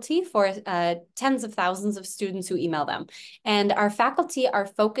faculty for tens of thousands of students who email them. And our faculty are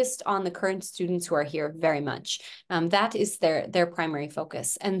focused on the current students who are here very much. That is their primary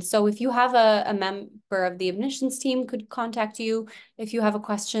focus. And so if you have a member of the admissions team could contact you if you have a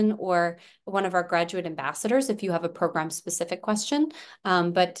question, or one of our graduate ambassadors if you have a program-specific question.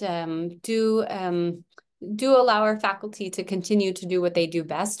 Do allow our faculty to continue to do what they do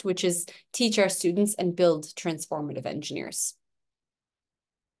best, which is teach our students and build transformative engineers.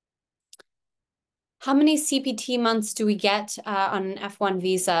 How many CPT months do we get on an F1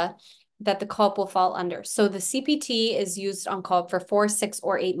 visa that the co-op will fall under? So the CPT is used on co-op for 4, 6,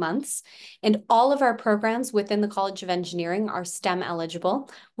 or 8 months. And all of our programs within the College of Engineering are STEM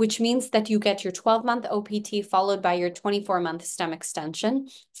eligible, which means that you get your 12-month OPT followed by your 24-month STEM extension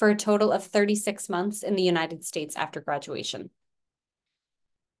for a total of 36 months in the United States after graduation.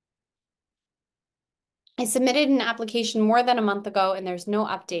 I submitted an application more than a month ago and there's no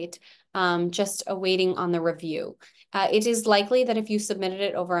update, just awaiting on the review. It is likely that if you submitted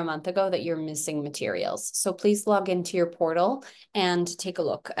it over a month ago that you're missing materials. So please log into your portal and take a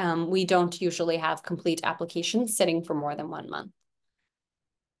look. We don't usually have complete applications sitting for more than 1 month.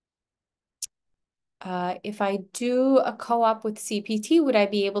 If I do a co-op with CPT, would I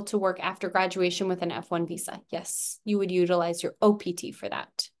be able to work after graduation with an F1 visa? Yes, you would utilize your OPT for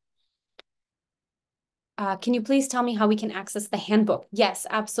that. Can you please tell me how we can access the handbook? Yes,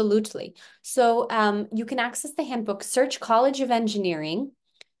 absolutely. So you can access the handbook, search College of Engineering,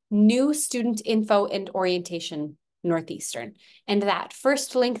 new student info and orientation Northeastern. And that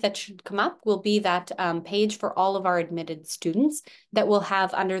first link that should come up will be that page for all of our admitted students that will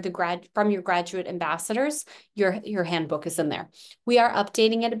have under the from your graduate ambassadors, your handbook is in there. We are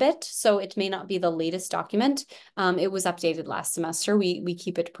updating it a bit, so it may not be the latest document. It was updated last semester. We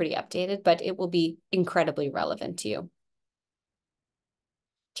keep it pretty updated, but it will be incredibly relevant to you.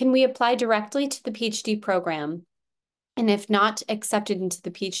 Can we apply directly to the PhD program? And if not accepted into the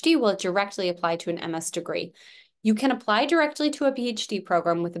PhD, will it directly apply to an MS degree? You can apply directly to a PhD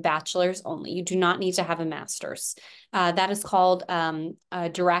program with a bachelor's only. You do not need to have a master's. That is called a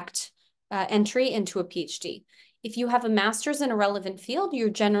direct entry into a PhD. If you have a master's in a relevant field, you're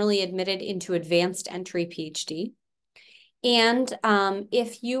generally admitted into advanced entry PhD. And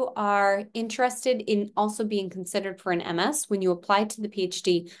if you are interested in also being considered for an MS, when you apply to the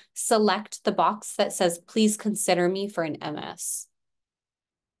PhD, select the box that says, please consider me for an MS.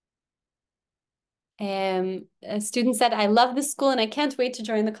 A student said, I love this school and I can't wait to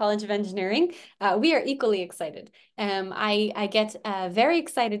join the College of Engineering. We are equally excited. I get very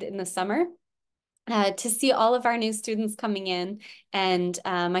excited in the summer to see all of our new students coming in. And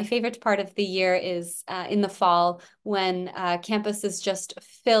my favorite part of the year is in the fall when campus is just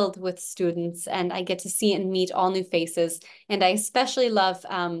filled with students and I get to see and meet all new faces. And I especially love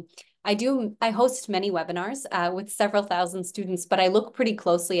I host many webinars with several thousand students, but I look pretty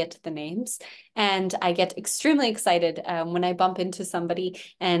closely at the names and I get extremely excited when I bump into somebody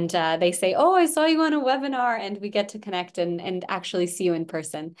and they say, oh, I saw you on a webinar, and we get to connect and actually see you in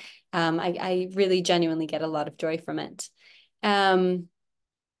person. I really genuinely get a lot of joy from it. I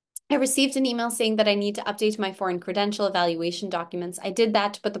received an email saying that I need to update my foreign credential evaluation documents. I did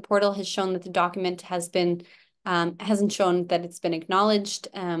that, but the portal has shown that the document hasn't shown that it's been acknowledged.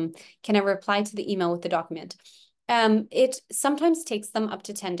 Can I reply to the email with the document? It sometimes takes them up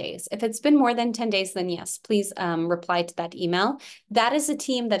to 10 days. If it's been more than 10 days, then yes, please reply to that email. That is a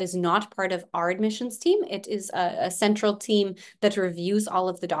team that is not part of our admissions team. It is a central team that reviews all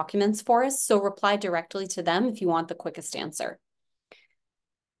of the documents for us. So reply directly to them if you want the quickest answer.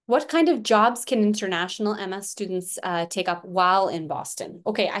 What kind of jobs can international MS students take up while in Boston?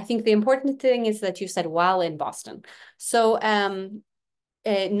 Okay, I think the important thing is that you said while in Boston. So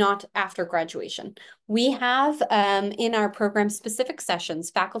not after graduation. We have in our program specific sessions,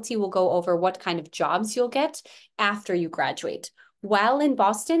 faculty will go over what kind of jobs you'll get after you graduate. While in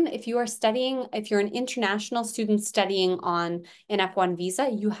Boston, if you are studying, if you're an international student studying on an F1 visa,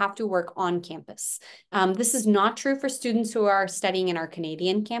 you have to work on campus. This is not true for students who are studying in our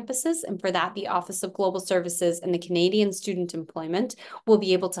Canadian campuses. And for that, the Office of Global Services and the Canadian Student Employment will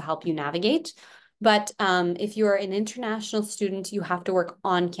be able to help you navigate. But if you're an international student, you have to work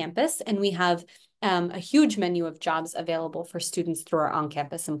on campus. And we have a huge menu of jobs available for students through our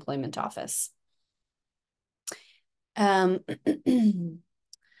on-campus employment office.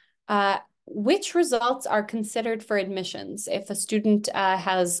 Which results are considered for admissions? If a student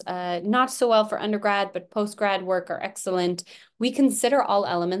has not so well for undergrad, but postgrad work are excellent, we consider all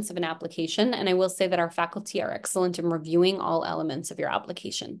elements of an application. And I will say that our faculty are excellent in reviewing all elements of your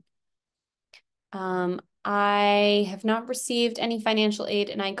application. I have not received any financial aid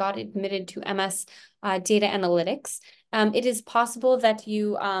and I got admitted to MS Data Analytics. It is possible that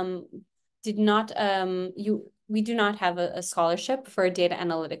you did not, we do not have a scholarship for data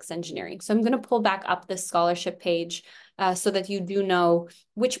analytics engineering. So I'm going to pull back up this scholarship page so that you do know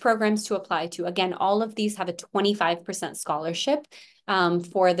which programs to apply to. Again, all of these have a 25% scholarship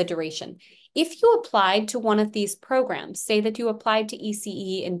for the duration. If you applied to one of these programs, say that you applied to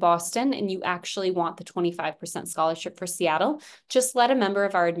ECE in Boston and you actually want the 25% scholarship for Seattle, just let a member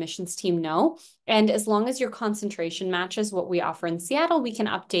of our admissions team know. And as long as your concentration matches what we offer in Seattle, we can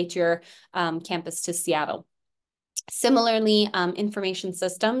update your campus to Seattle. Similarly, information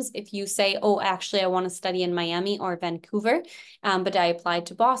systems, if you say, oh, actually, I want to study in Miami or Vancouver, but I applied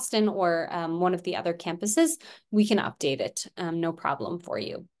to Boston or one of the other campuses, we can update it, no problem for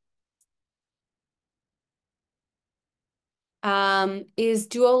you. Is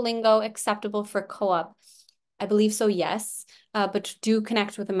Duolingo acceptable for co-op? I believe so, yes. But do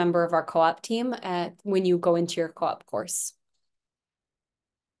connect with a member of our co-op team when you go into your co-op course.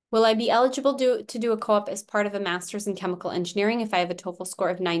 Will I be eligible to do a co-op as part of a master's in chemical engineering if I have a TOEFL score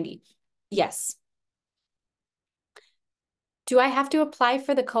of 90? Yes. Do I have to apply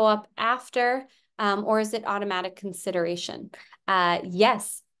for the co-op after, or is it automatic consideration?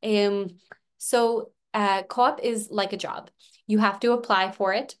 Yes. So co-op is like a job. You have to apply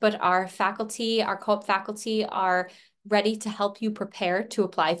for it, but our faculty, our co-op faculty are ready to help you prepare to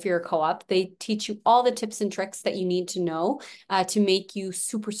apply for your co-op. They teach you all the tips and tricks that you need to know to make you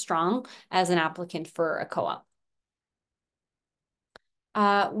super strong as an applicant for a co-op.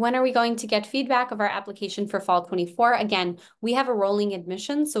 When are we going to get feedback of our application for fall 24? Again, we have a rolling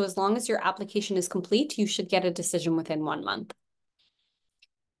admission, so as long as your application is complete, you should get a decision within 1 month.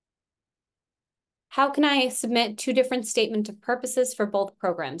 How can I submit 2 different statement of purposes for both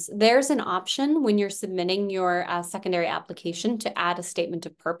programs? There's an option when you're submitting your secondary application to add a statement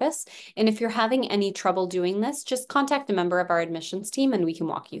of purpose. And if you're having any trouble doing this, just contact a member of our admissions team and we can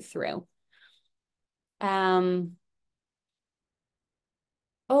walk you through. Oh,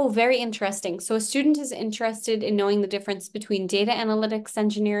 very interesting. So a student is interested in knowing the difference between data analytics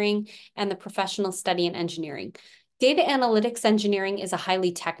engineering and the professional study in engineering. Data analytics engineering is a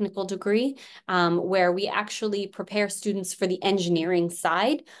highly technical degree where we actually prepare students for the engineering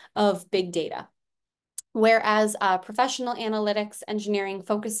side of big data. Whereas professional analytics engineering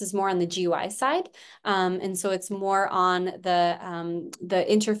focuses more on the GUI side. And so it's more on the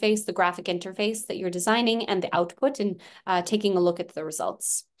interface, the graphic interface that you're designing and the output and taking a look at the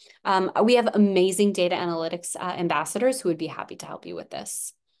results. We have amazing data analytics ambassadors who would be happy to help you with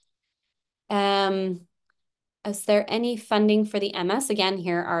this. Is there any funding for the MS? Again,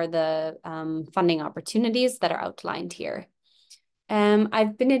 here are the funding opportunities that are outlined here.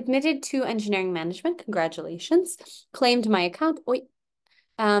 I've been admitted to engineering management. Congratulations. Claimed my account.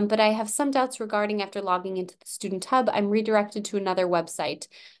 But I have some doubts regarding after logging into the student hub. I'm redirected to another website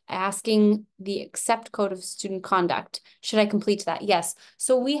asking the accept code of student conduct. Should I complete that? Yes.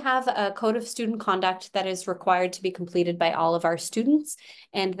 So we have a code of student conduct that is required to be completed by all of our students.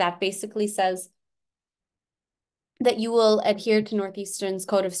 And that basically says that you will adhere to Northeastern's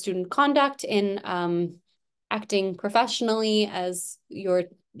code of student conduct in acting professionally as your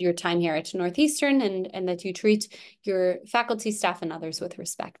time here at Northeastern and that you treat your faculty, staff, and others with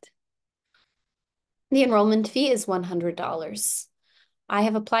respect. The enrollment fee is $100. I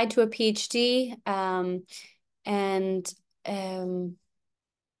have applied to a PhD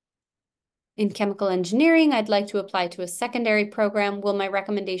in chemical engineering. I'd like to apply to a secondary program. Will my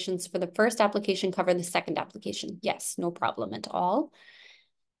recommendations for the first application cover the second application? Yes, no problem at all.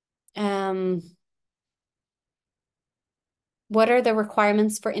 What are the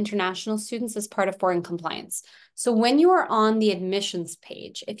requirements for international students as part of foreign compliance? So when you are on the admissions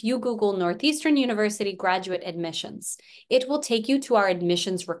page, if you Google Northeastern University graduate admissions, it will take you to our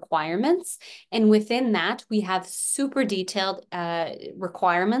admissions requirements. And within that, we have super detailed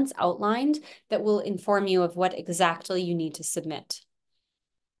requirements outlined that will inform you of what exactly you need to submit.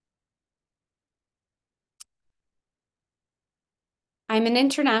 I'm an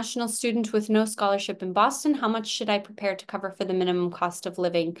international student with no scholarship in Boston. How much should I prepare to cover for the minimum cost of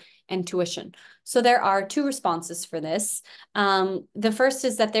living and tuition? So there are two responses for this. The first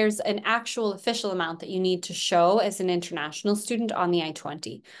is that there's an actual official amount that you need to show as an international student on the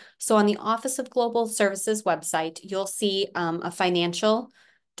I-20. So on the Office of Global Services website, you'll see a financial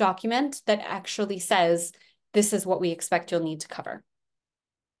document that actually says, this is what we expect you'll need to cover.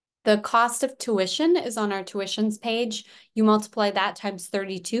 The cost of tuition is on our tuitions page. You multiply that times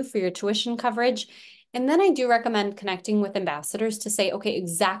 32 for your tuition coverage. And then I do recommend connecting with ambassadors to say, okay,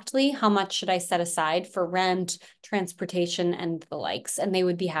 exactly how much should I set aside for rent, transportation, and the likes? And they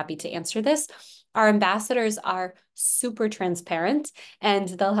would be happy to answer this. Our ambassadors are super transparent and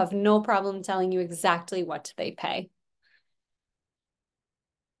they'll have no problem telling you exactly what they pay.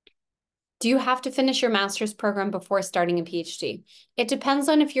 Do you have to finish your master's program before starting a PhD? It depends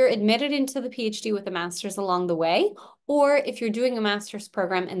on if you're admitted into the PhD with a master's along the way, or if you're doing a master's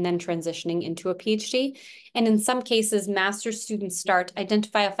program and then transitioning into a PhD. And in some cases, master's students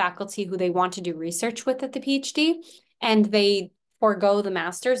identify a faculty who they want to do research with at the PhD, and they forego the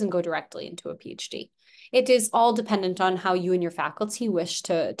master's and go directly into a PhD. It is all dependent on how you and your faculty wish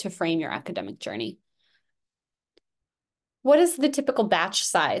to frame your academic journey. What is the typical batch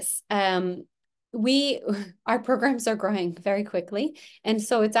size? Our programs are growing very quickly, and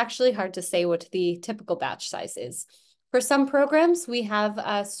so it's actually hard to say what the typical batch size is. For some programs, we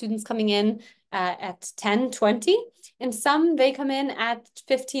have students coming in at 10, 20, and some they come in at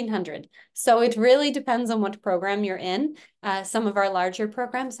 1,500. So it really depends on what program you're in. Some of our larger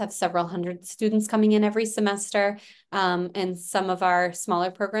programs have several hundred students coming in every semester, and some of our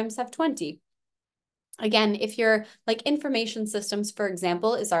smaller programs have 20. Again, if you're like information systems, for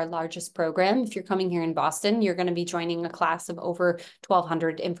example, is our largest program. If you're coming here in Boston, you're going to be joining a class of over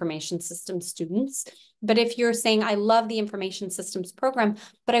 1,200 information systems students. But if you're saying, I love the information systems program,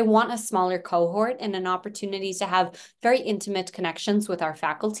 but I want a smaller cohort and an opportunity to have very intimate connections with our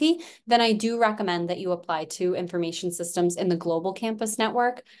faculty, then I do recommend that you apply to information systems in the global campus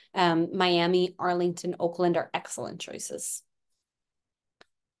network. Miami, Arlington, Oakland are excellent choices.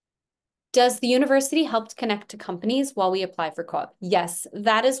 Does the university help to connect to companies while we apply for co-op? Yes,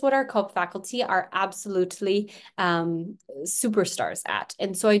 that is what our co-op faculty are absolutely superstars at.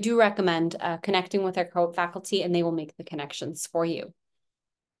 And so I do recommend connecting with our co-op faculty, and they will make the connections for you.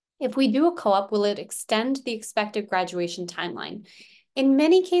 If we do a co-op, will it extend the expected graduation timeline? In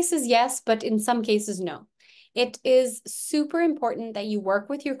many cases, yes, but in some cases, no. It is super important that you work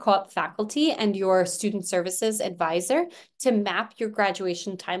with your co-op faculty and your student services advisor to map your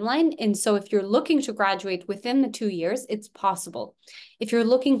graduation timeline. And so if you're looking to graduate within the 2 years, it's possible. If you're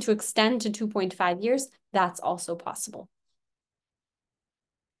looking to extend to 2.5 years, that's also possible.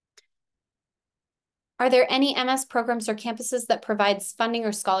 Are there any MS programs or campuses that provides funding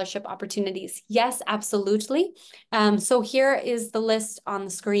or scholarship opportunities? Yes, absolutely. So here is the list on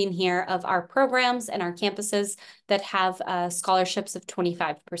the screen here of our programs and our campuses that have scholarships of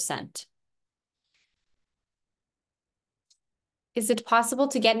 25%. Is it possible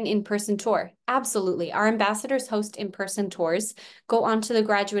to get an in-person tour? Absolutely. Our ambassadors host in-person tours. Go onto the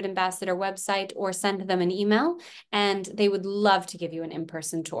Graduate Ambassador website or send them an email, and they would love to give you an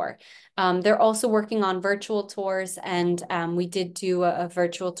in-person tour. They're also working on virtual tours, and we did do a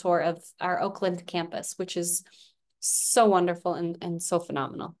virtual tour of our Oakland campus, which is so wonderful and so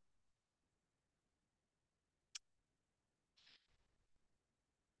phenomenal.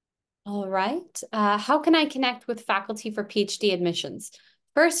 All right. How can I connect with faculty for PhD admissions?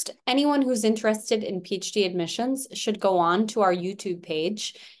 First, anyone who's interested in PhD admissions should go on to our YouTube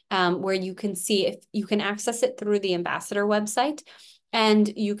page, where you can see if you can access it through the Ambassador website, and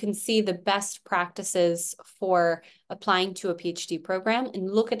you can see the best practices for applying to a PhD program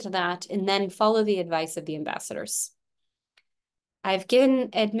and look at that and then follow the advice of the ambassadors. I've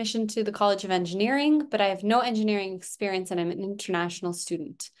given admission to the College of Engineering, but I have no engineering experience and I'm an international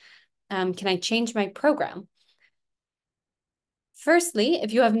student. Can I change my program? Firstly,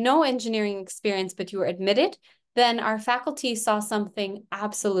 if you have no engineering experience, but you were admitted, then our faculty saw something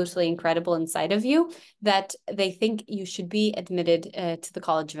absolutely incredible inside of you that they think you should be admitted to the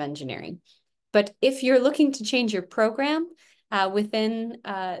College of Engineering. But if you're looking to change your program, within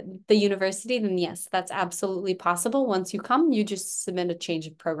the university, then yes, that's absolutely possible. Once you come, you just submit a change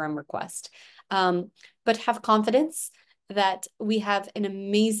of program request. But have confidence that we have an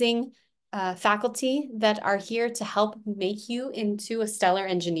amazing faculty that are here to help make you into a stellar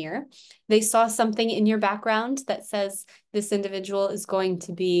engineer. They saw something in your background that says this individual is going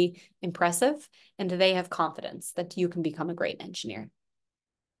to be impressive, and they have confidence that you can become a great engineer.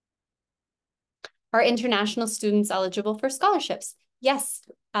 Are international students eligible for scholarships? Yes.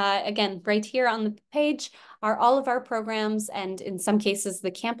 Again, right here on the page are all of our programs, and in some cases,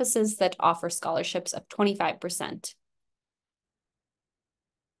 the campuses that offer scholarships of 25%.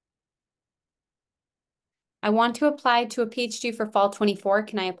 I want to apply to a PhD for fall 24.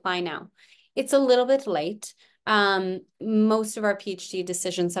 Can I apply now? It's a little bit late. Most of our PhD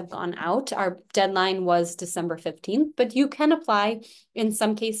decisions have gone out. Our deadline was December 15th, but you can apply. In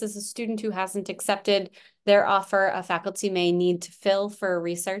some cases, a student who hasn't accepted their offer, a faculty may need to fill for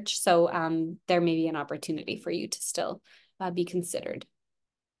research. So there may be an opportunity for you to still be considered.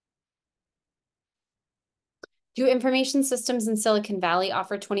 Do information systems in Silicon Valley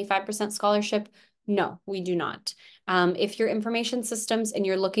offer 25% scholarship? No, we do not. If you're information systems and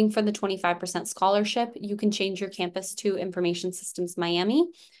you're looking for the 25% scholarship, you can change your campus to Information Systems Miami,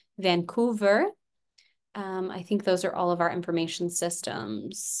 Vancouver. I think those are all of our information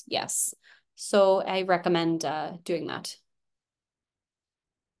systems. Yes. So I recommend doing that.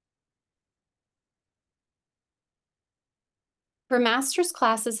 For master's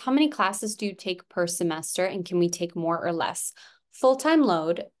classes, how many classes do you take per semester, and can we take more or less? Full-time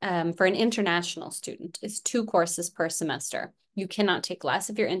load for an international student is 2 courses per semester. You cannot take less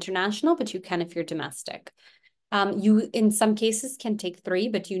if you're international, but you can if you're domestic. You, in some cases, can take 3,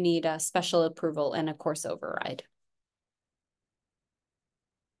 but you need a special approval and a course override.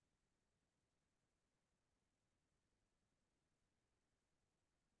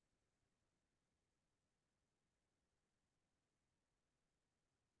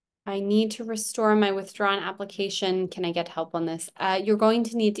 I need to restore my withdrawn application. Can I get help on this? You're going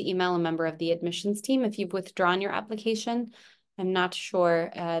to need to email a member of the admissions team if you've withdrawn your application. I'm not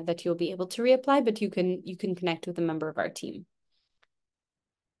sure that you'll be able to reapply, but you can connect with a member of our team.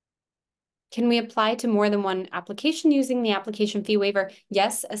 Can we apply to more than one application using the application fee waiver?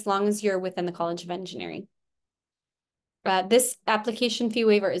 Yes, as long as you're within the College of Engineering. This application fee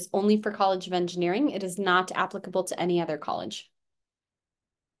waiver is only for College of Engineering. It is not applicable to any other college.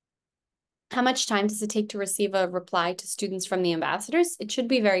 How much time does it take to receive a reply to students from the ambassadors? It should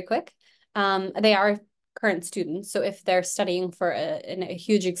be very quick. They are current students, so if they're studying for a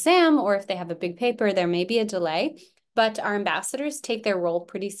huge exam or if they have a big paper, there may be a delay. But our ambassadors take their role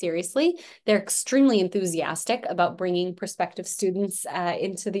pretty seriously. They're extremely enthusiastic about bringing prospective students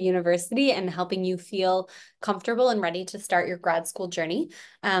into the university and helping you feel comfortable and ready to start your grad school journey.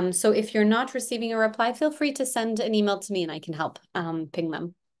 So if you're not receiving a reply, feel free to send an email to me and I can help ping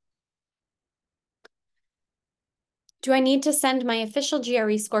them. Do I need to send my official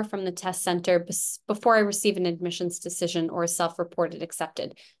GRE score from the test center before I receive an admissions decision or self-reported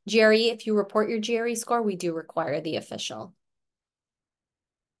accepted? GRE, if you report your GRE score, we do require the official.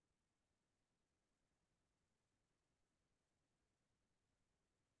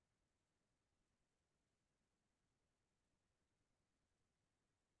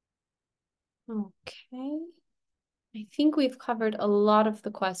 Okay. I think we've covered a lot of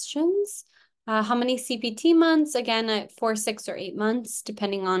the questions. How many CPT months? Again, 4, 6, or 8 months,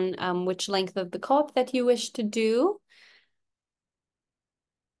 depending on which length of the co-op that you wish to do.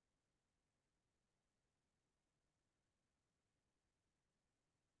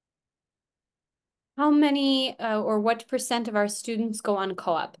 How many or what percent of our students go on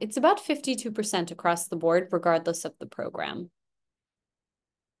co-op? It's about 52% across the board, regardless of the program.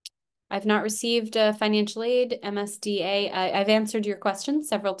 I've not received financial aid, MSDA. I've answered your question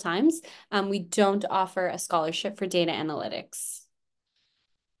several times. We don't offer a scholarship for data analytics.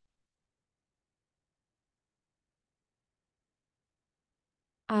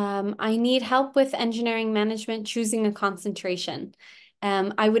 I need help with engineering management, choosing a concentration.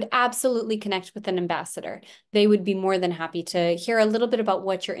 I would absolutely connect with an ambassador. They would be more than happy to hear a little bit about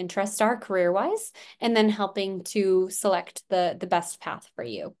what your interests are career-wise, and then helping to select the best path for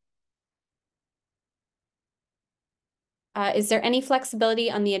you. Is there any flexibility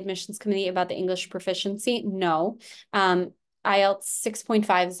on the admissions committee about the English proficiency? No. IELTS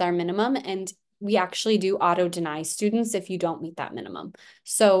 6.5 is our minimum, and we actually do auto-deny students if you don't meet that minimum.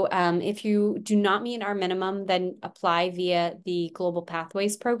 So if you do not meet our minimum, then apply via the Global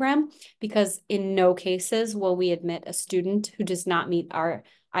Pathways program, because in no cases will we admit a student who does not meet our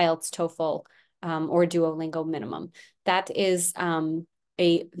IELTS TOEFL or Duolingo minimum. That is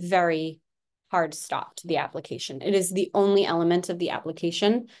a very hard stop to the application. It is the only element of the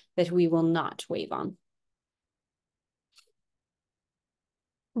application that we will not waive on.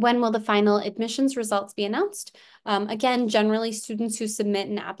 When will the final admissions results be announced? Again, generally students who submit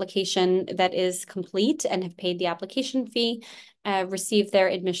an application that is complete and have paid the application fee receive their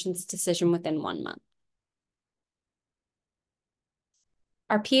admissions decision within 1 month.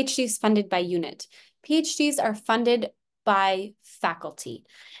 Are PhDs funded by unit? PhDs are funded by faculty.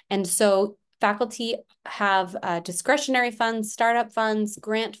 And so faculty have discretionary funds, startup funds,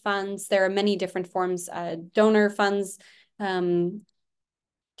 grant funds. There are many different forms, donor funds,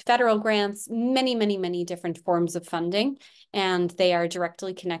 federal grants, many, many, many different forms of funding, and they are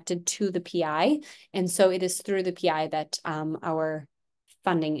directly connected to the PI. And so it is through the PI that our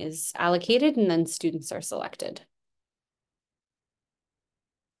funding is allocated, and then students are selected.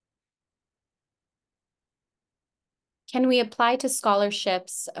 Can we apply to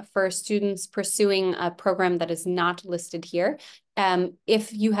scholarships for students pursuing a program that is not listed here?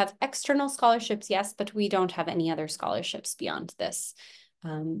 If you have external scholarships, yes, but we don't have any other scholarships beyond this,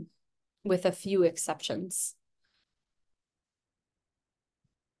 with a few exceptions.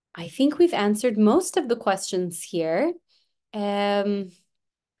 I think we've answered most of the questions here. I'm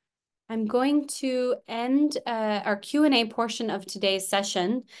going to end our Q&A portion of today's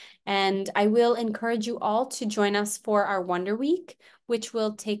session, and I will encourage you all to join us for our Wonder Week, which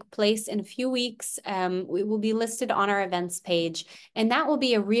will take place in a few weeks. We will be listed on our events page, and that will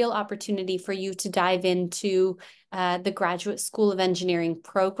be a real opportunity for you to dive into the Graduate School of Engineering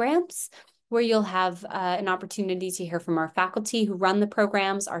programs, where you'll have an opportunity to hear from our faculty who run the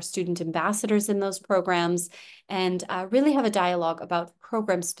programs, our student ambassadors in those programs, and really have a dialogue about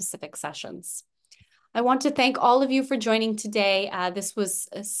program-specific sessions. I want to thank all of you for joining today. This was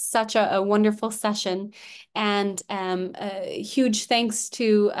such a wonderful session, and a huge thanks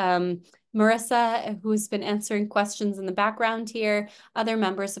to Marissa, who's been answering questions in the background here, other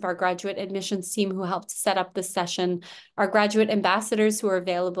members of our graduate admissions team who helped set up this session, our graduate ambassadors who are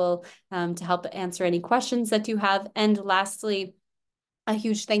available to help answer any questions that you have, and lastly, a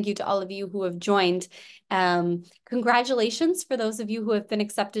huge thank you to all of you who have joined. Congratulations for those of you who have been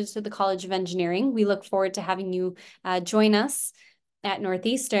accepted to the College of Engineering. We look forward to having you join us at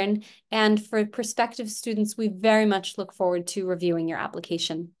Northeastern. And for prospective students, we very much look forward to reviewing your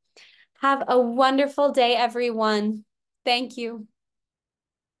application. Have a wonderful day, everyone. Thank you.